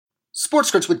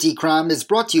Sports Crunch with D-Crom is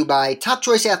brought to you by Top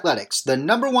Choice Athletics, the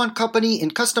 #1 company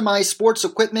in customized sports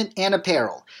equipment and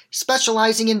apparel,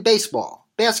 specializing in baseball,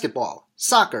 basketball,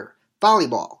 soccer,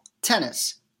 volleyball,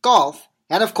 tennis, golf,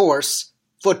 and of course,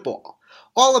 football.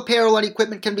 All apparel and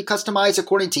equipment can be customized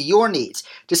according to your needs.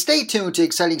 To stay tuned to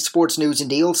exciting sports news and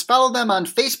deals, follow them on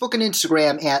Facebook and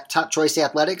Instagram at Top Choice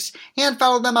Athletics, and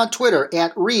follow them on Twitter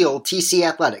at RealTC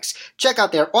Athletics. Check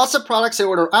out their awesome products and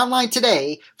order online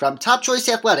today from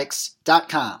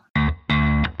TopChoiceAthletics.com.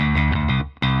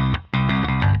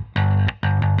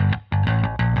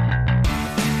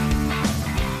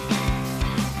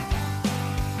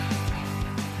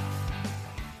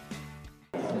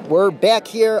 We're back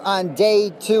here on day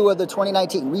 2 of the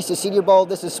 2019 Reese's Senior Bowl.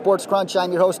 This is Sports Crunch.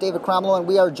 I'm your host, David Cromwell, and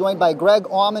we are joined by Greg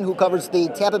Auman, who covers the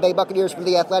Tampa Bay Buccaneers for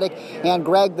The Athletic. And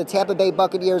Greg, the Tampa Bay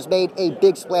Buccaneers made a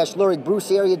big splash, luring Bruce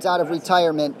Arians out of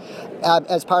retirement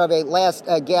as part of a last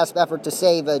gasp effort to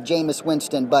save Jameis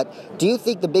Winston. But do you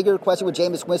think the bigger question with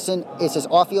Jameis Winston is his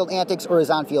off-field antics or his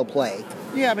on-field play?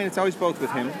 Yeah, I mean, it's always both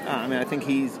with him. I think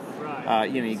he's,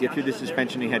 you get through the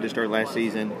suspension he had to start last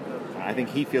season. I think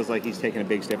he feels like he's taken a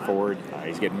big step forward.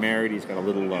 He's getting married. He's got a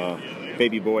little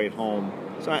baby boy at home.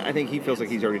 So I think he feels like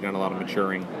he's already done a lot of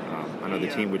maturing. I know the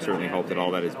team would certainly hope that all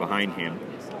that is behind him.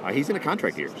 He's in a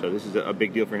contract year, so this is a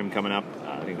big deal for him coming up.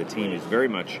 I think the team is very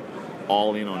much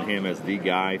all in on him as the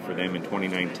guy for them in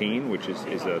 2019, which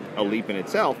is a leap in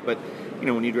itself. But,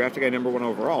 when you draft a guy #1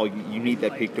 overall, you need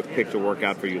that pick to work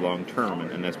out for you long term,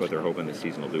 and that's what they're hoping this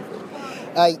season will do for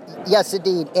him. Yes,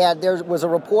 indeed. And there was a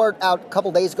report out a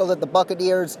couple days ago that the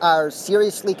Buccaneers are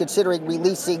seriously considering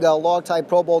releasing a longtime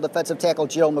Pro Bowl defensive tackle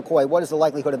Gerald McCoy. What is the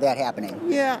likelihood of that happening?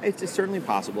 Yeah, it's certainly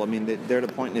possible. I mean, they're at a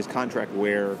point in his contract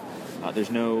where there's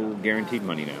no guaranteed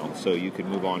money now, so you could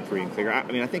move on free and clear.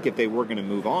 I think if they were going to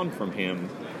move on from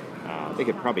him, they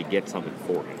could probably get something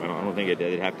for him. I don't think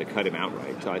they'd have to cut him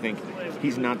outright. So I think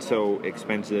he's not so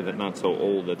expensive and not so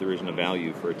old that there isn't a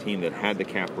value for a team that had the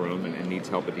cap room and needs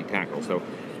help at D-tackle. So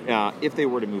if they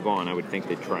were to move on, I would think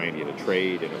they'd try and get a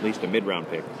trade and at least a mid-round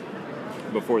pick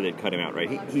before they'd cut him outright.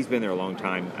 He's been there a long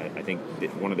time. I think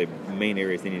that one of the main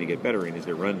areas they need to get better in is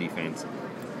their run defense.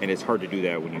 And it's hard to do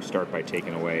that when you start by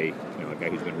taking away a guy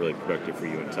who's been really productive for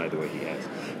you inside the way he has.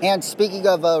 And speaking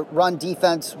of run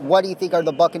defense, what do you think are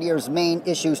the Buccaneers' main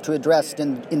issues to address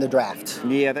in the draft?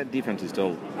 Yeah, that defense is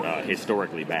still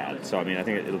historically bad. So, I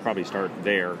think it'll probably start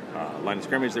there. Line of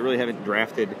scrimmage, they really haven't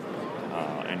drafted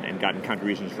and gotten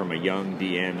contributions from a young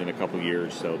DN in a couple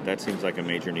years. So that seems like a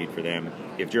major need for them.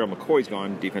 If Gerald McCoy's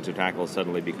gone, defensive tackle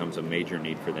suddenly becomes a major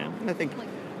need for them. And I think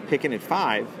picking at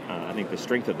 5, I think the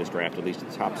strength of this draft, at least at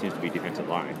the top, seems to be defensive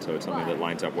line. So it's something that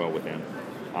lines up well with them.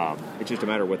 It's just a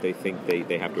matter of what they think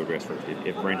they have to address first.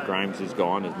 If Brent Grimes is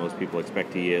gone, as most people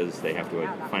expect he is, they have to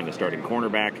find a starting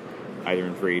cornerback, either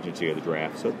in free agency or the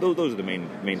draft. So those are the main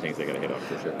things they got to hit on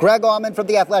for sure. Greg Auman from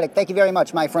The Athletic. Thank you very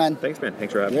much, my friend. Thanks, man.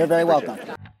 Thanks for having me. You're very welcome.